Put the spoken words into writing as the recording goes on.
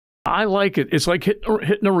I like it. It's like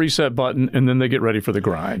hitting a reset button, and then they get ready for the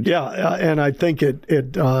grind. Yeah, and I think it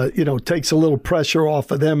takes a little pressure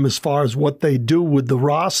off of them as far as what they do with the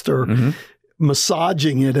roster,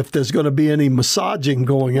 massaging it if there's going to be any massaging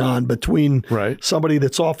going on between somebody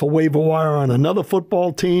that's off a waiver wire on another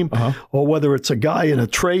football team or whether it's a guy in a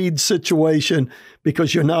trade situation,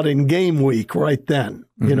 because you're not in game week right then,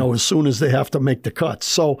 as soon as they have to make the cuts.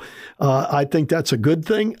 So I think that's a good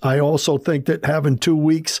thing. I also think that having 2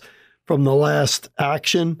 weeks from the last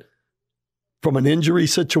action from an injury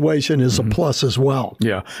situation is a plus as well.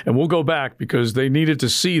 Yeah, and we'll go back because they needed to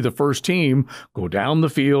see the first team go down the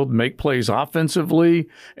field, make plays offensively,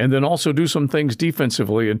 and then also do some things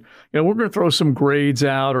defensively. And we're going to throw some grades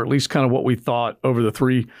out, or at least kind of what we thought over the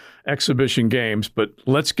 3 exhibition games. But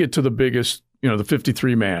let's get to the biggest, the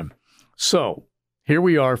 53-man. So here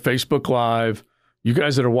we are, Facebook Live. You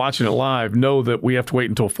guys that are watching it live know that we have to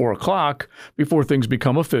wait until 4 o'clock before things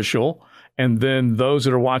become official. And then those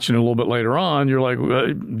that are watching it a little bit later on, you're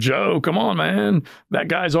like, Joe, come on, man. That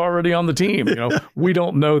guy's already on the team. We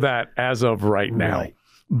don't know that as of right now. Right.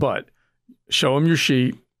 But show them your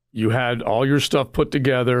sheet. You had all your stuff put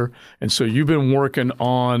together, and so you've been working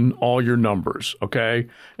on all your numbers, okay?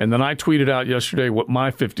 And then I tweeted out yesterday what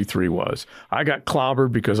my 53 was. I got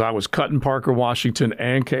clobbered because I was cutting Parker Washington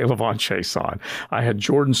and Kayvon Chaisson. I had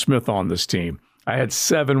Jordan Smith on this team. I had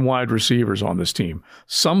 7 wide receivers on this team.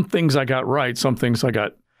 Some things I got right, some things I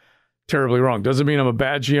got terribly wrong. Doesn't mean I'm a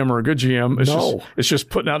bad GM or a good GM. It's just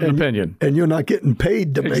putting out an opinion. And you're not getting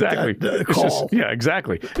paid to make that call.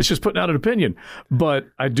 Exactly. It's just putting out an opinion. But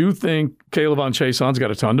I do think Kayvon Chaisson's got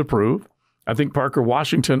a ton to prove. I think Parker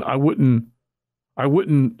Washington, I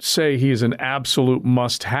wouldn't say he is an absolute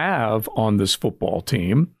must-have on this football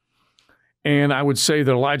team. And I would say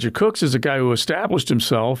that Elijah Cooks is a guy who established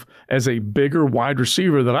himself as a bigger wide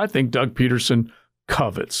receiver that I think Doug Peterson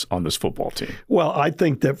covets on this football team. Well, I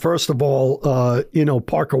think that, first of all,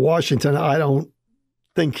 Parker Washington, I don't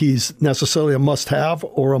think he's necessarily a must-have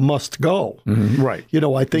or a must-go. Right.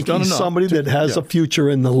 I think he's somebody that has a future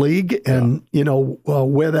in the league, and,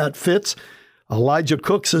 where that fits. Elijah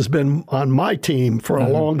Cooks has been on my team for a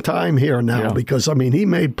long time here now because, he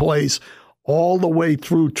made plays all the way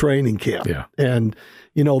through training camp. Yeah. And,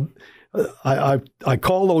 I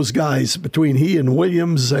call those guys, between he and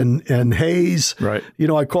Williams and Hayes, right.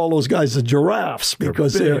 I call those guys the giraffes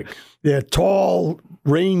because they're tall,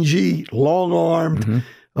 rangy, long-armed,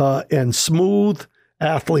 and smooth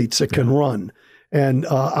athletes that can run. And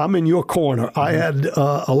I'm in your corner. I had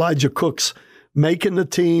Elijah Cooks making the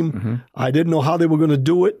team. I didn't know how they were going to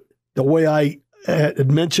do it. The way I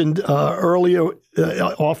had mentioned earlier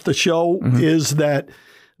off the show is that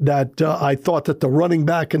I thought that the running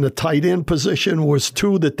back and the tight end position was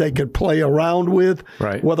 2 that they could play around with.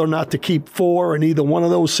 Right. Whether or not to keep 4 in either one of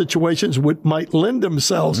those situations might lend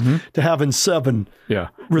themselves to having 7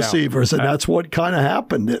 receivers, and that's what kind of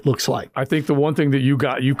happened, it looks like. I think the one thing that you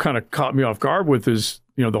kind of caught me off guard with is,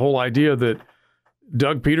 the whole idea that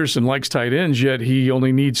Doug Peterson likes tight ends, yet he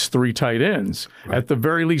only needs 3 tight ends. Right. At the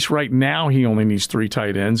very least, right now, he only needs 3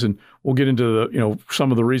 tight ends, and we'll get into the some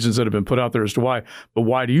of the reasons that have been put out there as to why. But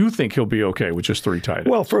why do you think he'll be okay with just 3 tight ends?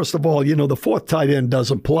 Well, first of all, the 4th tight end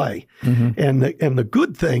doesn't play, and the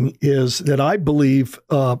good thing is that I believe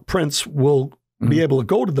Prince will be able to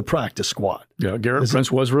go to the practice squad. Yeah, Garrett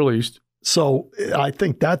Prince was released, so I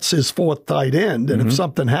think that's his 4th tight end, and if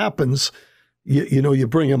something happens, you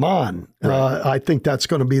bring him on. Right. I think that's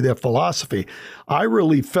going to be their philosophy. I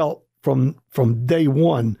really felt from day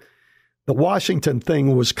one, the Washington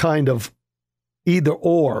thing was kind of either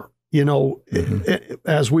or,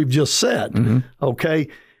 as we've just said, okay?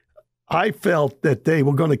 I felt that they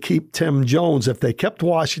were going to keep Tim Jones. If they kept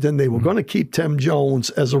Washington, they were going to keep Tim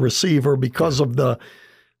Jones as a receiver because of the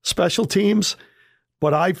special teams.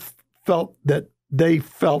 But I felt that they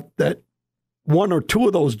felt that 1 or 2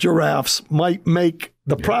 of those giraffes might make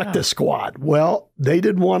the practice squad. Well, they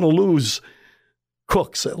didn't want to lose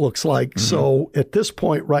Cooks, it looks like. So at this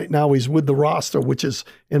point right now, he's with the roster, which is,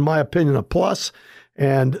 in my opinion, a plus.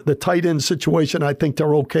 And the tight end situation, I think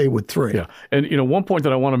they're okay with 3. Yeah. And, one point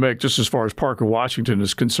that I want to make, just as far as Parker Washington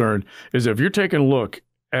is concerned, is if you're taking a look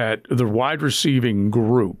at the wide receiving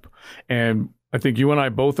group, and I think you and I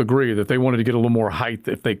both agree that they wanted to get a little more height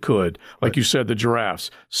if they could. Like you said, the giraffes,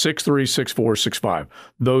 6'3", 6'4", 6'5",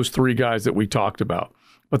 those 3 guys that we talked about.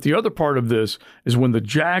 But the other part of this is when the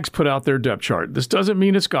Jags put out their depth chart, this doesn't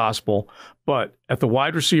mean it's gospel, but at the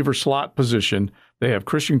wide receiver slot position, they have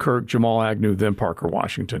Christian Kirk, Jamal Agnew, then Parker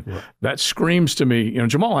Washington. Right. That screams to me,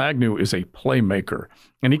 Jamal Agnew is a playmaker,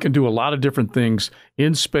 and he can do a lot of different things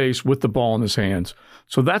in space with the ball in his hands.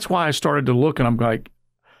 So that's why I started to look, and I'm like,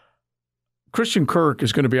 Christian Kirk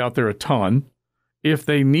is going to be out there a ton. If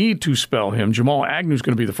they need to spell him, Jamal Agnew is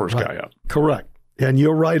going to be the first guy up. Correct. And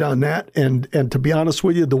you're right on that. And to be honest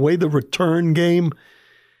with you, the way the return game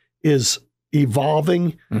is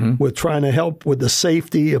evolving, we're trying to help with the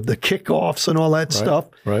safety of the kickoffs and all that stuff.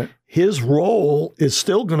 Right. His role is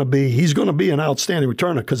still going to be, he's going to be an outstanding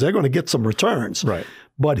returner because they're going to get some returns. Right.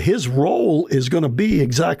 But his role is going to be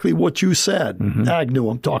exactly what you said, Agnew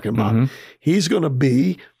I'm talking about. He's going to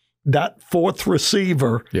be that fourth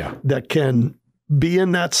receiver that can be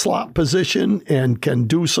in that slot position and can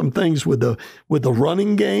do some things with the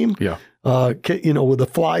running game. Yeah. With the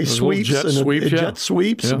fly sweeps jet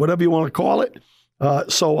sweeps, whatever you want to call it.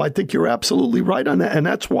 So I think you're absolutely right on that. And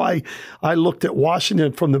that's why I looked at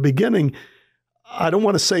Washington from the beginning. I don't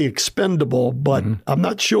want to say expendable, but I'm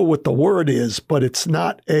not sure what the word is, but it's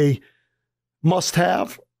not a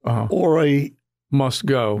must-have or a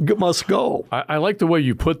must-go. Must-go. I like the way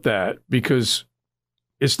you put that because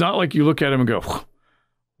it's not like you look at him and go,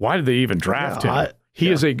 why did they even draft him?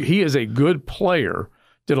 He is a good player,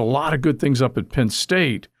 did a lot of good things up at Penn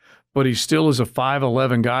State, but he still is a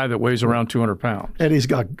 5'11" guy that weighs around 200 pounds.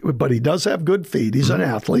 And but he does have good feet. He's an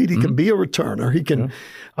athlete. He can be a returner. He can,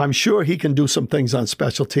 I'm sure he can do some things on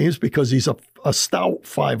special teams because he's a stout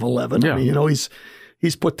 5'11". I mean,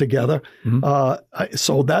 he's put together.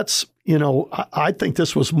 So that's, I think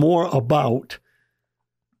this was more about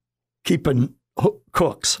keeping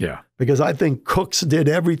Cooks. Yeah. Because I think Cooks did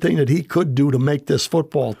everything that he could do to make this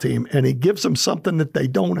football team, and he gives them something that they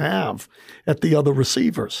don't have at the other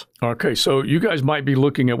receivers. Okay, so you guys might be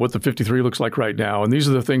looking at what the 53 looks like right now, and these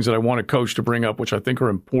are the things that I want a coach to bring up, which I think are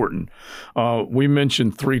important. We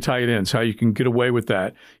mentioned 3 tight ends, how you can get away with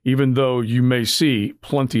that, even though you may see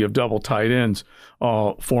plenty of double tight ends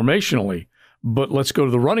formationally. But let's go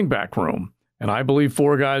to the running back room, and I believe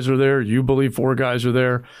 4 guys are there. You believe 4 guys are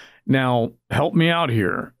there. Now, help me out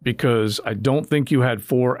here because I don't think you had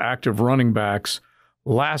 4 active running backs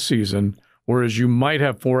last season, whereas you might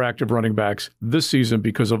have 4 active running backs this season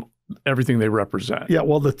because of everything they represent. Yeah,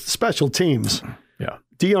 well, the special teams,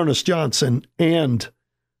 Dearness Johnson and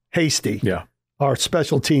Hasty are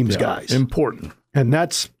special teams guys. Important. And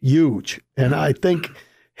that's huge. And I think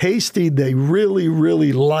Hasty they really,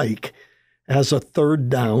 really like as a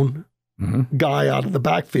third down guy out of the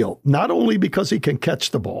backfield, not only because he can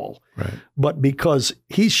catch the ball, but because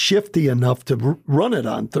he's shifty enough to run it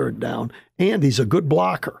on third down, and he's a good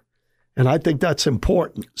blocker. And I think that's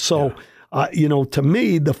important. So, to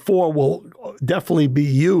me, the 4 will definitely be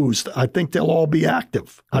used. I think they'll all be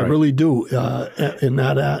active. I really do in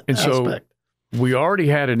that aspect. So we already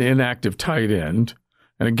had an inactive tight end.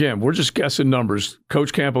 And again, we're just guessing numbers.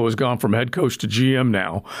 Coach Campo has gone from head coach to GM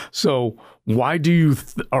now. So why do you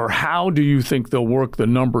or how do you think they'll work the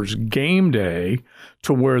numbers game day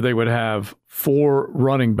to where they would have 4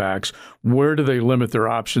 running backs? Where do they limit their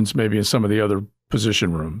options maybe in some of the other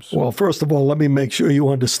position rooms? Well, first of all, let me make sure you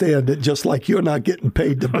understand that just like you're not getting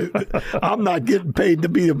paid to be, I'm not getting paid to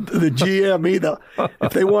be the GM either.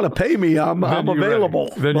 If they want to pay me, I'm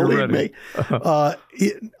available. Believe me.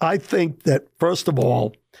 I think that first of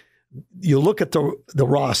all, you look at the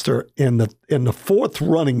roster, and the 4th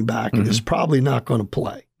running back is probably not going to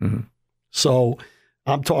play. So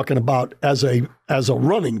I'm talking about as a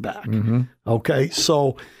running back. Okay,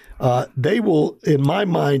 so. They will, in my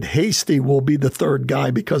mind, Hasty will be the 3rd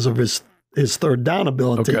guy because of his third down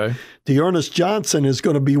ability. Okay. Dearness Johnson is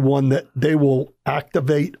going to be one that they will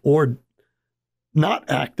activate or not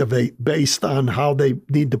activate based on how they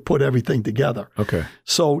need to put everything together. Okay.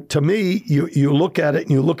 So to me, you look at it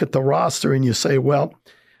and you look at the roster and you say, well,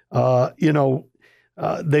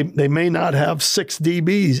 they may not have 6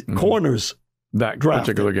 DBs, corners that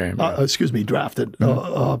drafted. Particular game. Drafted.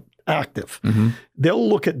 Active. They'll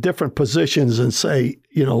look at different positions and say,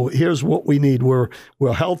 here's what we need. We're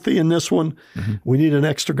healthy in this one. We need an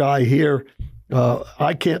extra guy here.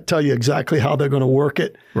 I can't tell you exactly how they're going to work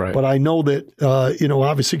it, but I know that,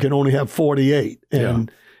 obviously can only have 48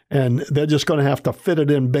 and they're just going to have to fit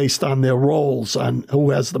it in based on their roles on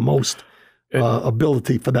who has the most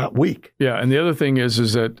ability for that week. Yeah, and the other thing is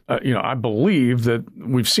that, I believe that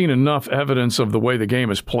we've seen enough evidence of the way the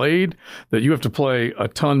game is played that you have to play a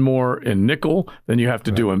ton more in nickel than you have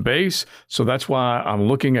to do in base. So that's why I'm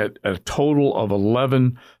looking at a total of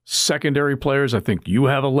 11 secondary players. I think you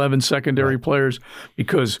have 11 secondary players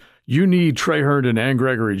because you need Trey Herndon and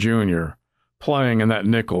Gregory Jr. playing in that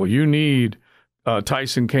nickel. You need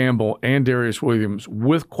Tyson Campbell and Darius Williams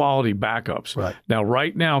with quality backups. Now,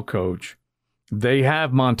 right now, Coach, they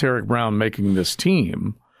have Monteric Brown making this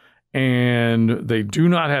team, and they do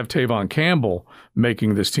not have Tavon Campbell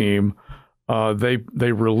making this team.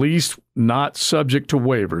 they released, not subject to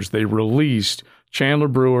waivers, they released Chandler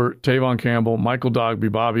Brewer, Tavon Campbell, Michael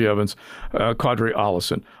Dogby, Bobby Evans, Quadre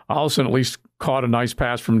Ollison. Ollison at least caught a nice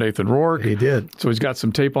pass from Nathan Rourke. He did. So he's got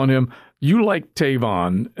some tape on him. You like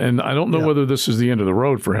Tavon, and I don't know whether this is the end of the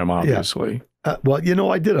road for him, obviously. Well, you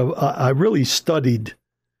know, I really studied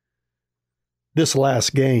this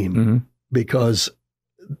last game because,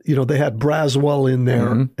 you know, they had Braswell in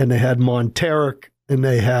there and they had Monteric and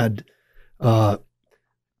they had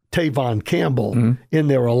Tavon Campbell in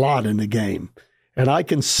there a lot in the game. And I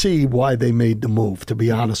can see why they made the move, to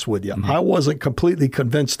be honest with you. I wasn't completely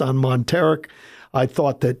convinced on Monteric. I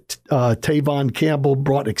thought that Tavon Campbell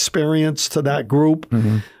brought experience to that group,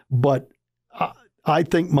 but I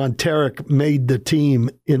think Monteric made the team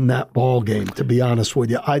in that ball game, to be honest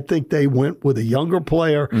with you. I think they went with a younger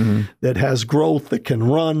player that has growth, that can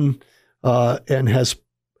run, and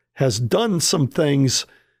has done some things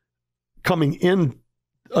coming in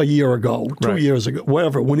a year ago, 2 years ago,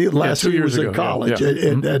 whatever, when he last year was in college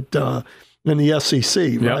in the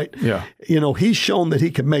SEC, right? Yeah. You know, he's shown that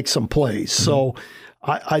he can make some plays. So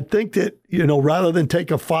I think that, you know, rather than take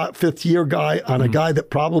a fifth-year guy on a guy that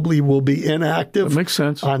probably will be inactive that makes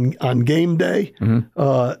sense. on game day,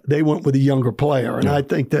 they went with a younger player. And I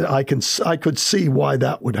think that I could see why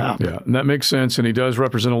that would happen. Yeah, and that makes sense. And he does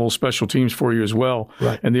represent a little special teams for you as well.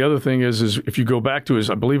 Right. And the other thing is if you go back to his,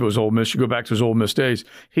 I believe it was Ole Miss, you go back to his Ole Miss days,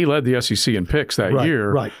 he led the SEC in picks that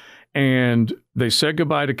year. Right. And they said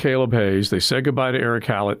goodbye to Caleb Hayes. They said goodbye to Eric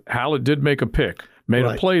Hallett. Hallett did make a pick, made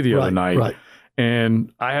a play the other night. Right.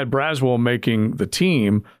 And I had Braswell making the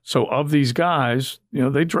team. So of these guys, you know,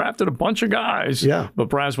 they drafted a bunch of guys. Yeah. But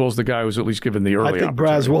Braswell's the guy who's at least given the early I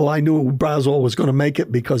knew Braswell was going to make it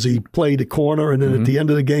because he played a corner, and then at the end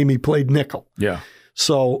of the game, he played nickel. Yeah.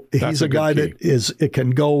 So he's a guy that it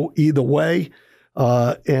can go either way.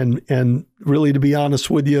 And really, to be honest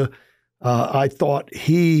with you, I thought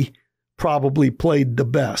he probably played the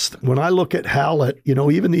best. When I look at Hallett, you know,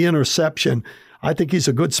 even the interception, I think he's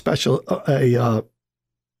a good special, what do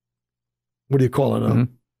you call it?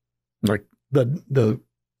 Like the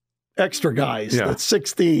extra guys, that's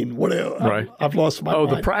 16, whatever. Right. I've lost my mind.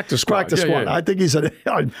 the practice squad. Practice squad. I think he's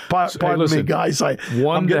pardon me, guys.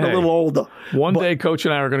 I'm getting a little older. One day, Coach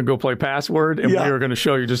and I are going to go play Password, and we are going to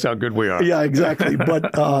show you just how good we are. Yeah, exactly.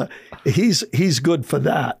 But he's good for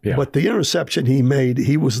that. Yeah. But the interception he made,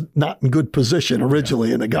 he was not in good position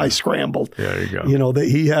originally, and the guy scrambled. Yeah, there you go. You know,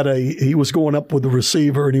 he was going up with the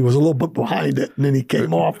receiver, and he was a little bit behind it, and then he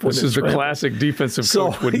came off. This is the classic defensive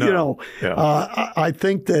coach would know. You know, I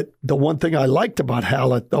think that the one thing I liked about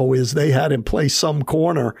Hallett, though, is they had him play some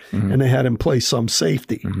corner and they had him play some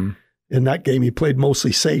safety. In that game, he played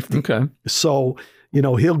mostly safety. Okay. So, you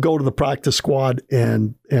know, he'll go to the practice squad,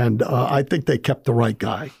 and I think they kept the right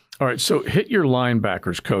guy. All right, so hit your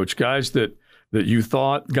linebackers, Coach, guys that you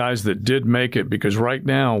thought, guys that did make it, because right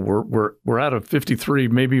now we're at a 53,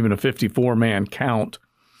 maybe even a 54-man count,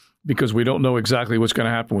 because we don't know exactly what's going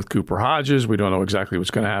to happen with Cooper Hodges. We don't know exactly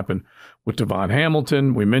what's going to happen with Devon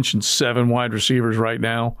Hamilton. We mentioned 7 wide receivers right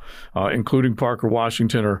now, including Parker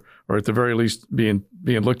Washington, or at the very least being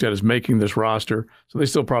looked at as making this roster. So they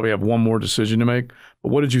still probably have one more decision to make.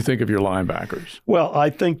 But what did you think of your linebackers? Well,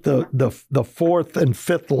 I think the fourth and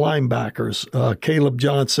fifth linebackers, Caleb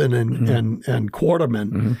Johnson and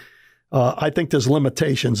Quarterman, I think there's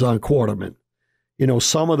limitations on Quarterman. You know,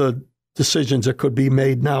 some of the decisions that could be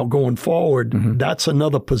made now going forward, that's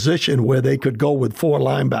another position where they could go with 4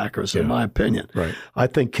 linebackers, in my opinion. Right. I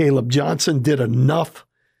think Caleb Johnson did enough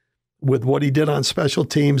with what he did on special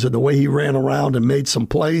teams and the way he ran around and made some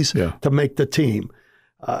plays to make the team.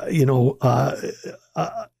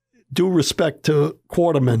 Due respect to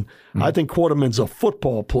Quarterman, I think Quarterman's a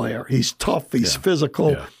football player. He's tough. He's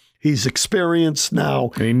physical. Yeah. He's experienced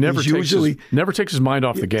now. And he never takes his mind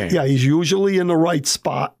off the game. Yeah, he's usually in the right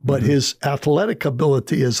spot, but his athletic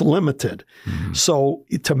ability is limited. So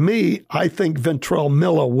to me, I think Ventrell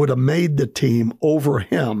Miller would have made the team over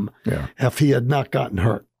him if he had not gotten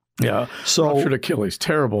hurt. Yeah, ruptured Achilles,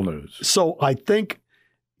 terrible news. So I think,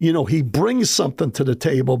 you know, he brings something to the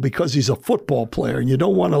table because he's a football player, and you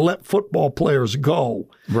don't want to let football players go.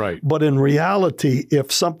 Right. But in reality,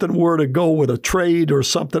 if something were to go with a trade or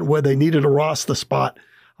something where they needed a roster spot,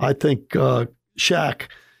 I think Shaq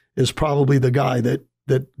is probably the guy that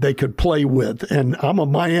they could play with. And I'm a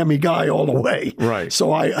Miami guy all the way. Right.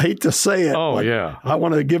 So I hate to say it. Oh, yeah. I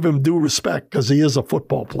want to give him due respect because he is a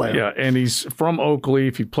football player. Yeah, and he's from Oak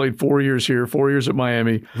Leaf. He played 4 years here, 4 years at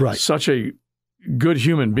Miami. Right. Such a good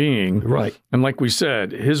human being. Right. And like we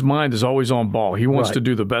said, his mind is always on ball. He wants to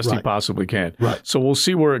do the best he possibly can. Right. So we'll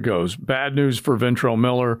see where it goes. Bad news for Ventrell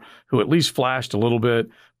Miller, who at least flashed a little bit,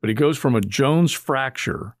 but he goes from a Jones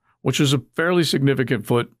fracture, which is a fairly significant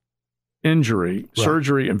foot injury,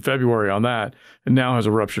 surgery in February on that, and now has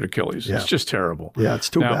a ruptured Achilles. Yeah. It's just terrible. Yeah, it's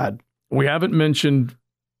too bad. We haven't mentioned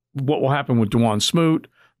what will happen with Dwan Smoot.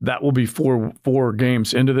 That will be four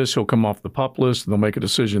games into this. He'll come off the PUP list, and they'll make a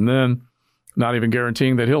decision then. Not even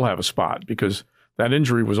guaranteeing that he'll have a spot because that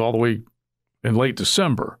injury was all the way in late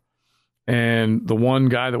December. And the one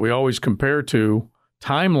guy that we always compare to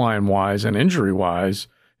timeline-wise and injury-wise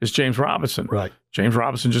is James Robinson. Right. James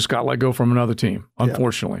Robinson just got let go from another team,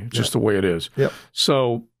 unfortunately. It's just the way it is. Yep.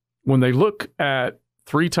 So when they look at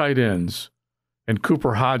 3 tight ends and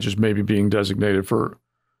Cooper Hodges maybe being designated for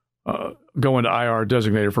going to IR,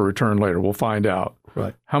 designated for return later, we'll find out.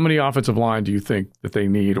 Right. How many offensive line do you think that they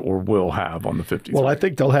need or will have on the 53? Well, I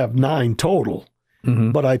think they'll have 9 total,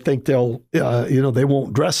 but I think they'll, they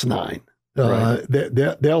won't dress 9.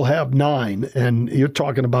 They'll have 9, and you're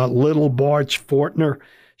talking about Little, Barch, Fortner,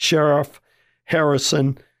 Sheriff,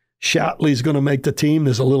 Harrison. Shatley's going to make the team.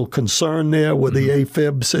 There's a little concern there with the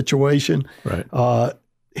AFib situation. Right.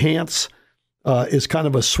 Hance is kind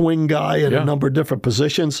of a swing guy in a number of different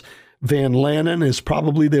positions. Van Lanen is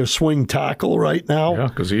probably their swing tackle right now. Yeah,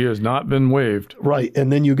 because he has not been waived. Right.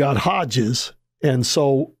 And then you got Hodges. And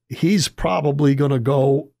so he's probably going to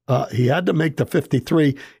go. He had to make the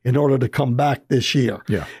 53 in order to come back this year.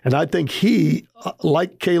 Yeah. And I think he,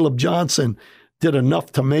 like Caleb Johnson, did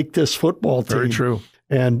enough to make this football team. Very true.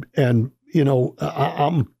 And I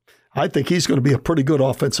think he's going to be a pretty good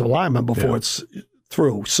offensive lineman before it's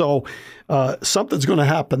through. So something's going to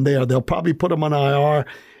happen there. They'll probably put him on IR.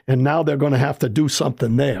 And now they're going to have to do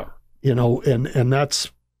something there, and that's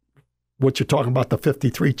what you're talking about, the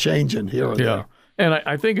 53 changing here and there. And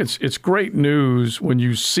I think it's great news when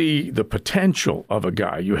you see the potential of a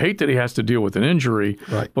guy. You hate that he has to deal with an injury,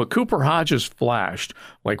 but Cooper Hodges flashed.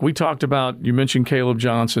 Like we talked about, you mentioned Caleb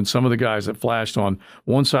Johnson, some of the guys that flashed on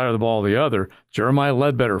one side of the ball or the other. Jeremiah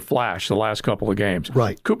Ledbetter flashed the last couple of games.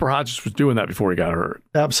 Right. Cooper Hodges was doing that before he got hurt.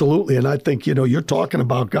 Absolutely. And I think, you're talking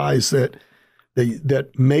about guys that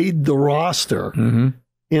made the roster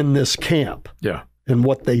in this camp and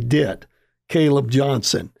what they did. Caleb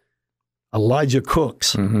Johnson, Elijah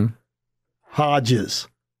Cooks, Hodges,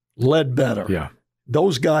 Ledbetter. Yeah.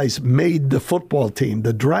 Those guys made the football team.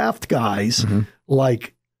 The draft guys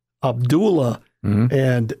like Abdullah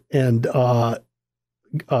and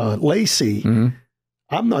Lacey,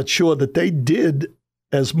 I'm not sure that they did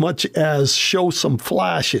as much as show some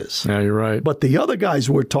flashes. Yeah, you're right. But the other guys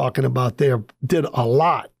we're talking about there did a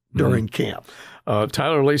lot during camp.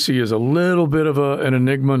 Tyler Lacey is a little bit of an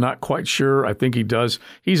enigma, not quite sure. I think he does.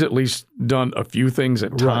 He's at least done a few things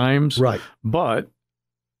at times. Right. But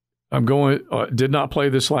did not play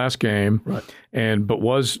this last game, but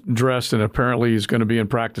was dressed and apparently is going to be in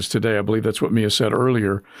practice today. I believe that's what Mia said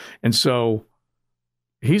earlier. And so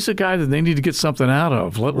he's a guy that they need to get something out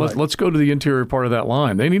of. Let's go to the interior part of that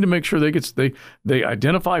line. They need to make sure they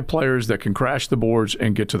identify players that can crash the boards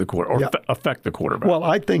and get to the quarter or affect the quarterback. Well,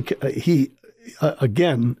 I think I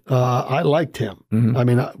liked him. I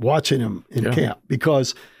mean, watching him in camp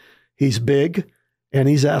because he's big and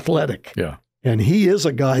he's athletic. Yeah. And he is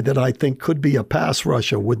a guy that I think could be a pass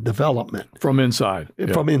rusher with development. From inside.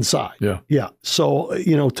 From inside. Yeah. Yeah. So,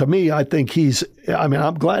 to me, I think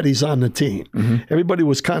I'm glad he's on the team. Everybody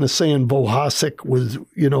was kind of saying Vohasek was,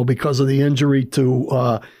 because of the injury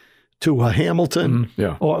to Hamilton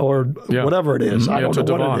or whatever it is. I don't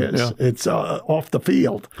know what it is. Yeah. It's off the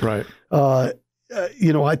field. Right. I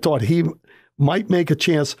thought he might make a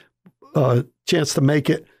chance to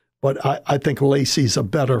make it, but I think Lacey's a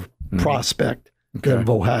better prospect than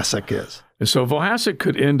Vohasek is. And so Vohasek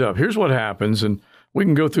could end up, here's what happens, and we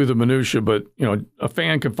can go through the minutia, but a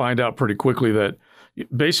fan can find out pretty quickly that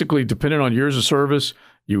basically, depending on years of service,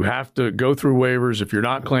 you have to go through waivers. If you're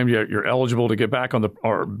not claimed, you're eligible to get back on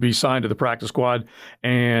or be signed to the practice squad,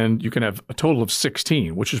 and you can have a total of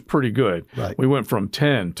 16, which is pretty good. Right. We went from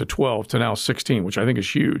 10 to 12 to now 16, which I think is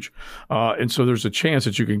huge. And so there's a chance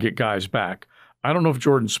that you can get guys back. I don't know if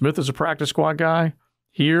Jordan Smith is a practice squad guy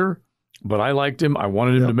here, but I liked him. I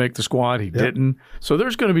wanted him to make the squad. He didn't. So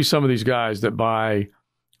there's going to be some of these guys that by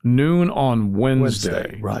noon on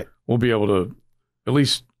Wednesday. We'll be able to at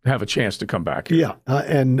least have a chance to come back here. Yeah,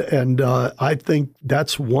 and I think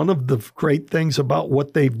that's one of the great things about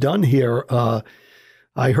what they've done here.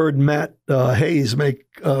 I heard Matt Hayes make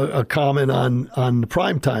a comment on the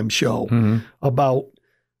primetime show about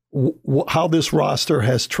how this roster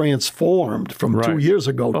has transformed from 2 years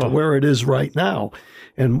ago to where it is right now.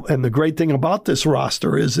 And the great thing about this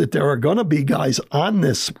roster is that there are going to be guys on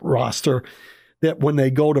this roster that when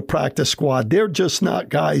they go to practice squad, they're just not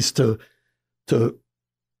guys to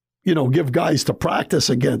give guys to practice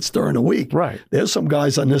against during the week. Right. There's some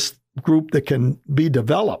guys on this group that can be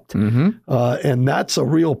developed. And that's a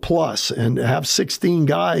real plus. And to have 16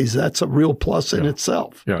 guys, that's a real plus in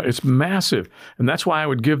itself. Yeah, it's massive. And that's why I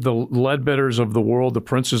would give the Ledbetters of the world, the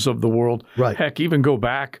Princes of the world, heck, even go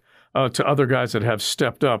back to other guys that have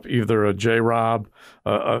stepped up, either a J-Rob,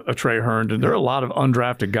 a Trey Herndon. There are a lot of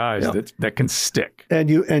undrafted guys that can stick. And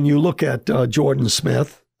you look at Jordan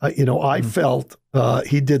Smith. I felt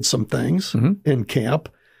he did some things in camp,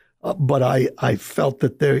 but I felt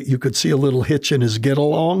that you could see a little hitch in his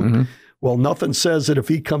get-along. Well, nothing says that if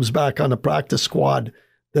he comes back on the practice squad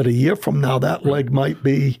that a year from now that leg might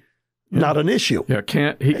be not an issue.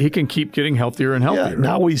 Yeah, he can keep getting healthier and healthier. Yeah,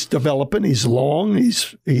 now he's developing. He's long.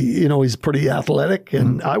 He's pretty athletic,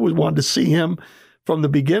 and I would want to see him from the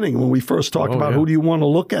beginning when we first talked about who do you want to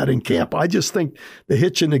look at in camp. I just think the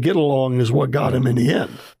hitch in the get-along is what got him in the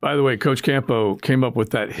end. By the way, Coach Campo came up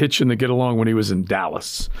with that hitch in the get-along when he was in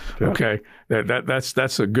Dallas. Okay,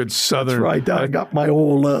 that's a good Southern. That's right. I got my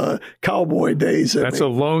old Cowboy days. That's a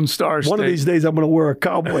Lone Star state. One of these days I'm going to wear a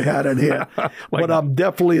Cowboy hat in here. But I'm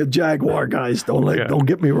definitely a Jaguar, guys. Don't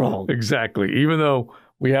get me wrong. Exactly. Even though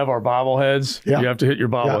we have our bobbleheads. You have to hit your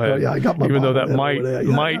bobblehead. I got my even though that bobblehead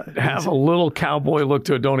might have a little cowboy look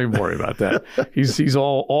to it. Don't even worry about that. He's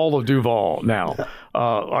all of Duval now.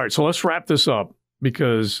 All right, so let's wrap this up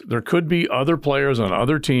because there could be other players on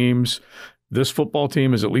other teams. This football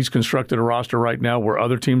team has at least constructed a roster right now where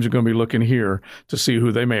other teams are going to be looking here to see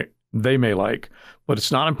who they may like. But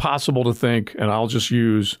it's not impossible to think, and I'll just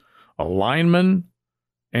use a lineman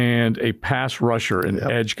and a pass rusher, an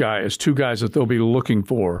edge guy, as two guys that they'll be looking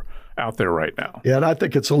for out there right now. Yeah, and I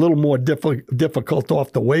think it's a little more difficult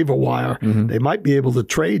off the waiver wire. They might be able to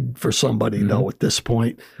trade for somebody, though, at this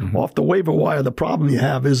point. Off the waiver wire, the problem you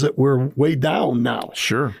have is that we're way down now.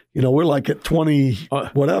 Sure. We're like at 20,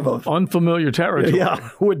 whatever. Unfamiliar territory.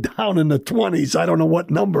 Yeah, we're down in the 20s. I don't know what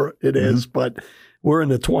number it is, but we're in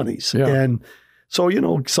the 20s. Yeah. And so,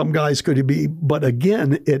 some guys could be, but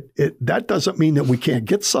again, that doesn't mean that we can't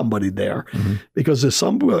get somebody there because there's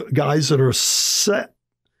some guys that are set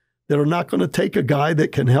that are not going to take a guy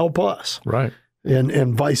that can help us. Right.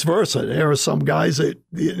 And vice versa. There are some guys that,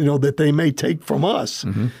 that they may take from us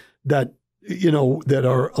that, that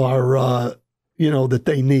are that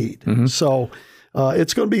they need. So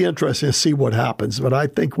it's going to be interesting to see what happens. But I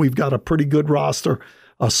think we've got a pretty good roster,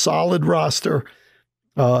 a solid roster.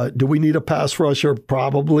 Do we need a pass rusher?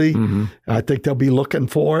 Probably. I think they'll be looking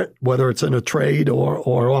for it, whether it's in a trade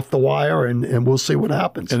or off the wire, and we'll see what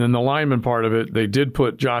happens. And then the lineman part of it, they did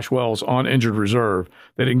put Josh Wells on injured reserve.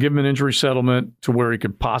 They didn't give him an injury settlement to where he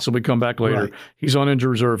could possibly come back later. Right. He's on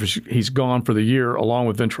injured reserve. He's gone for the year along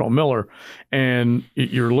with Ventrell Miller. And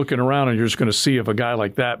you're looking around and you're just going to see if a guy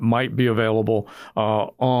like that might be available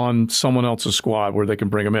on someone else's squad where they can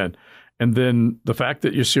bring him in. And then the fact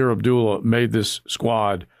that Yasir Abdullah made this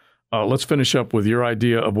squad, let's finish up with your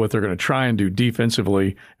idea of what they're going to try and do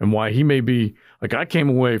defensively and why he may be, like I came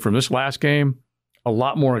away from this last game a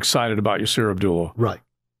lot more excited about Yasir Abdullah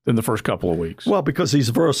than the first couple of weeks. Well, because he's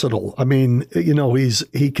versatile. I mean,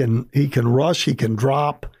 he can rush, he can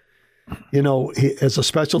drop. As a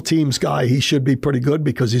special teams guy, he should be pretty good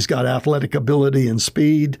because he's got athletic ability and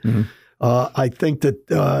speed. I think that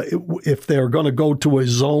if they're going to go to a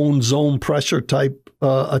zone pressure type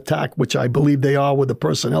attack, which I believe they are with the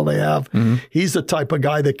personnel they have, he's the type of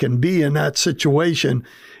guy that can be in that situation.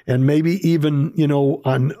 And maybe even,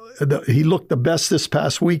 he looked the best this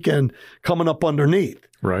past weekend coming up underneath.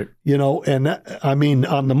 Right. And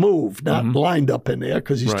on the move, not lined up in there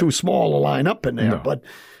because he's too small to line up in there. No. But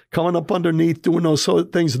coming up underneath, doing those sort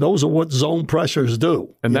of things, those are what zone pressures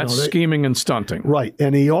do. And that's scheming and stunting. Right.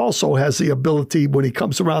 And he also has the ability, when he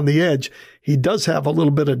comes around the edge, he does have a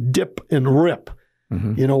little bit of dip and rip,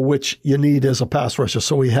 which you need as a pass rusher.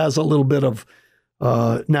 So he has a little bit of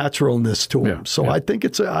naturalness to him. So I think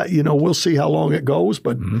it's, we'll see how long it goes,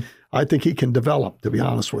 but I think he can develop, to be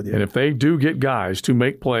honest with you. And if they do get guys to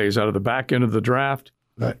make plays out of the back end of the draft,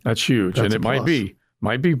 that's huge. That's and it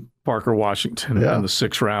might be Parker Washington in the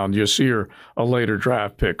 6th round. Yasir, a later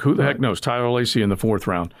draft pick. Who the heck knows? Tyler Lacey in the 4th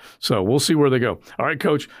round. So we'll see where they go. All right,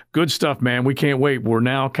 Coach, good stuff, man. We can't wait. We're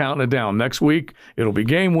now counting it down. Next week, it'll be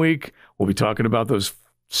game week. We'll be talking about those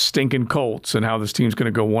stinking Colts and how this team's going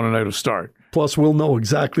to go 1-0 to start. Plus, we'll know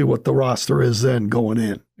exactly what the roster is then going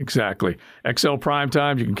in. Exactly. XL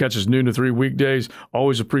Primetime. You can catch us noon to 3 weekdays.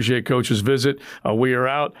 Always appreciate Coach's visit. We are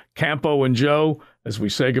out. Campo and Joe, as we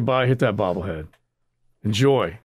say goodbye, hit that bobblehead. Enjoy.